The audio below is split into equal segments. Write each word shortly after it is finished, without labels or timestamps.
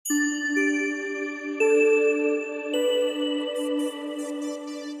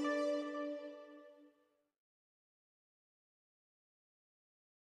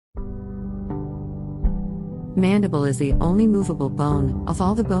Mandible is the only movable bone of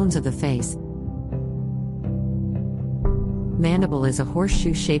all the bones of the face. Mandible is a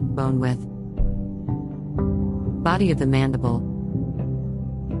horseshoe-shaped bone with body of the mandible,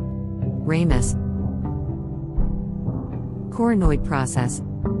 ramus, coronoid process,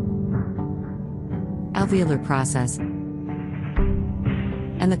 alveolar process,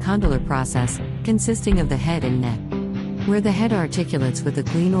 and the condylar process, consisting of the head and neck, where the head articulates with the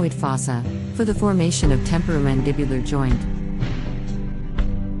glenoid fossa for the formation of temporomandibular joint.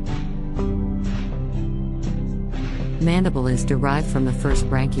 Mandible is derived from the first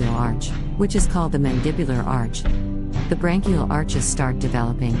branchial arch, which is called the mandibular arch. The branchial arches start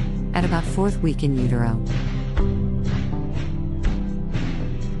developing at about 4th week in utero.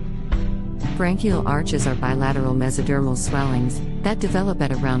 Branchial arches are bilateral mesodermal swellings that develop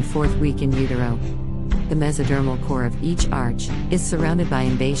at around 4th week in utero. The mesodermal core of each arch is surrounded by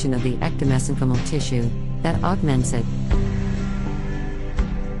invasion of the ectomesenchymal tissue that augments it.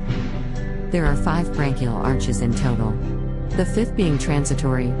 There are 5 branchial arches in total, the 5th being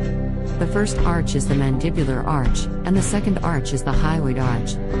transitory. The first arch is the mandibular arch, and the second arch is the hyoid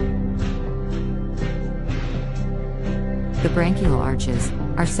arch. The branchial arches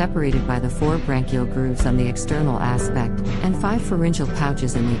are separated by the 4 branchial grooves on the external aspect, and 5 pharyngeal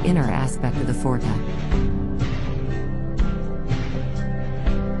pouches in the inner aspect of the foregut.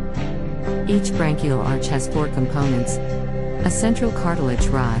 Each branchial arch has 4 components: a central cartilage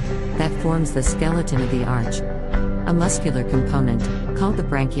rod that forms the skeleton of the arch, a muscular component called the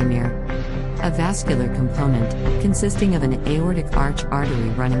branchiomere, a vascular component consisting of an aortic arch artery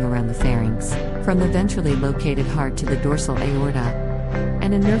running around the pharynx, from the ventrally located heart to the dorsal aorta,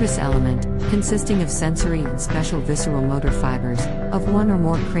 and a nervous element consisting of sensory and special visceral motor fibers of 1 or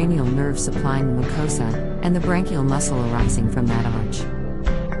more cranial nerves supplying the mucosa and the branchial muscle arising from that arch.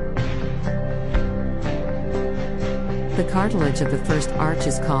 The cartilage of the first arch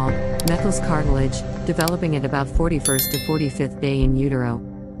is called Meckel's cartilage, developing at about 41st to 45th day in utero.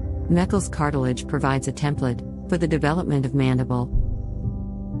 Meckel's cartilage provides a template for the development of mandible.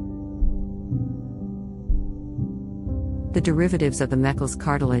 The derivatives of the Meckel's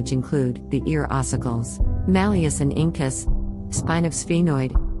cartilage include the ear ossicles, malleus and incus, spine of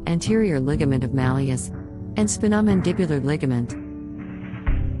sphenoid, anterior ligament of malleus, and spinomandibular ligament.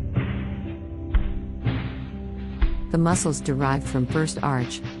 The muscles derived from first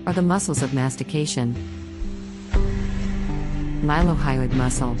arch are the muscles of mastication, mylohyoid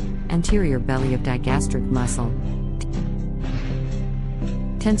muscle, anterior belly of digastric muscle,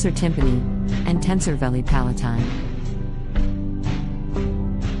 tensor tympani, and tensor veli palatine.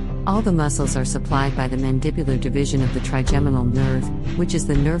 All the muscles are supplied by the mandibular division of the trigeminal nerve, which is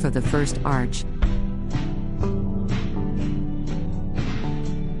the nerve of the first arch.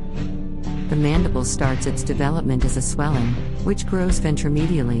 The mandible starts its development as a swelling, which grows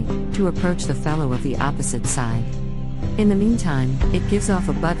ventromedially to approach the fellow of the opposite side. In the meantime, it gives off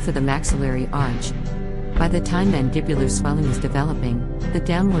a bud for the maxillary arch. By the time mandibular swelling is developing, the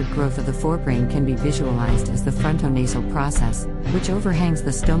downward growth of the forebrain can be visualized as the frontonasal process, which overhangs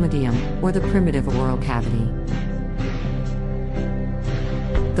the stomadeum, or the primitive oral cavity.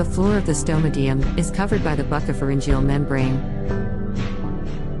 The floor of the stomadeum is covered by the buccopharyngeal membrane.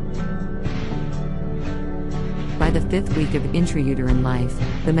 By the 5th week of intrauterine life,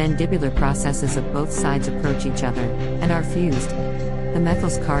 the mandibular processes of both sides approach each other and are fused. The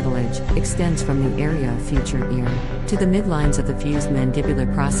Meckel's cartilage extends from the area of future ear to the midlines of the fused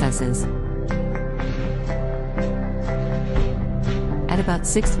mandibular processes. At about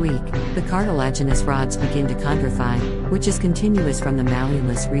 6th week, the cartilaginous rods begin to chondrify, which is continuous from the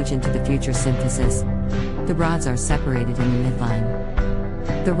malleolus region to the future symphysis. The rods are separated in the midline.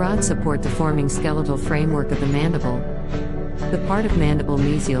 The rods support the forming skeletal framework of the mandible. The part of mandible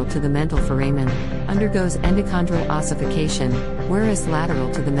mesial to the mental foramen undergoes endochondral ossification, whereas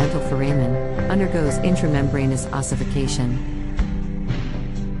lateral to the mental foramen undergoes intramembranous ossification.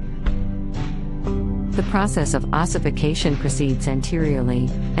 The process of ossification proceeds anteriorly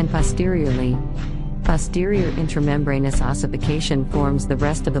and posteriorly. Posterior intramembranous ossification forms the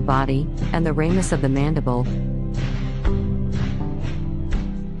rest of the body and the ramus of the mandible.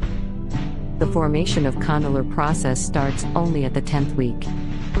 The formation of condylar process starts only at the 10th week.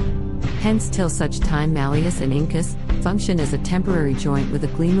 Hence, till such time malleus and incus function as a temporary joint with the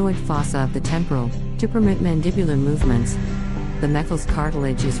glenoid fossa of the temporal to permit mandibular movements. The Meckel's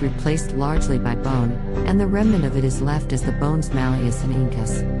cartilage is replaced largely by bone, and the remnant of it is left as the bones malleus and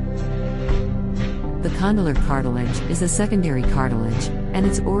incus. The condylar cartilage is a secondary cartilage, and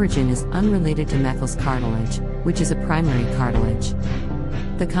its origin is unrelated to Meckel's cartilage, which is a primary cartilage.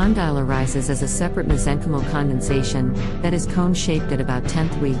 The condyle arises as a separate mesenchymal condensation that is cone-shaped at about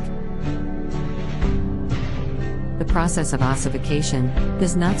 10th week. The process of ossification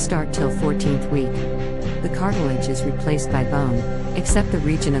does not start till 14th week. The cartilage is replaced by bone, except the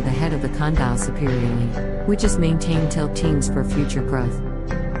region of the head of the condyle superiorly, which is maintained till teens for future growth.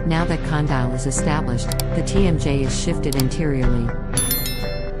 Now that condyle is established, the TMJ is shifted anteriorly.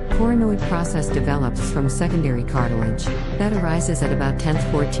 Coronoid process develops from secondary cartilage that arises at about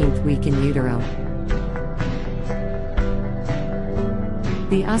 10th-14th week in utero.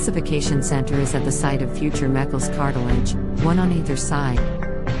 The ossification center is at the site of future Meckel's cartilage, one on either side.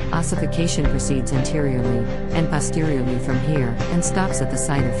 Ossification proceeds anteriorly and posteriorly from here and stops at the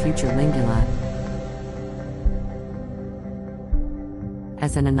site of future lingula.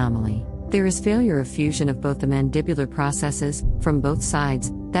 As an anomaly, there is failure of fusion of both the mandibular processes from both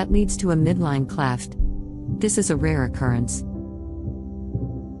sides that leads to a midline cleft. This is a rare occurrence.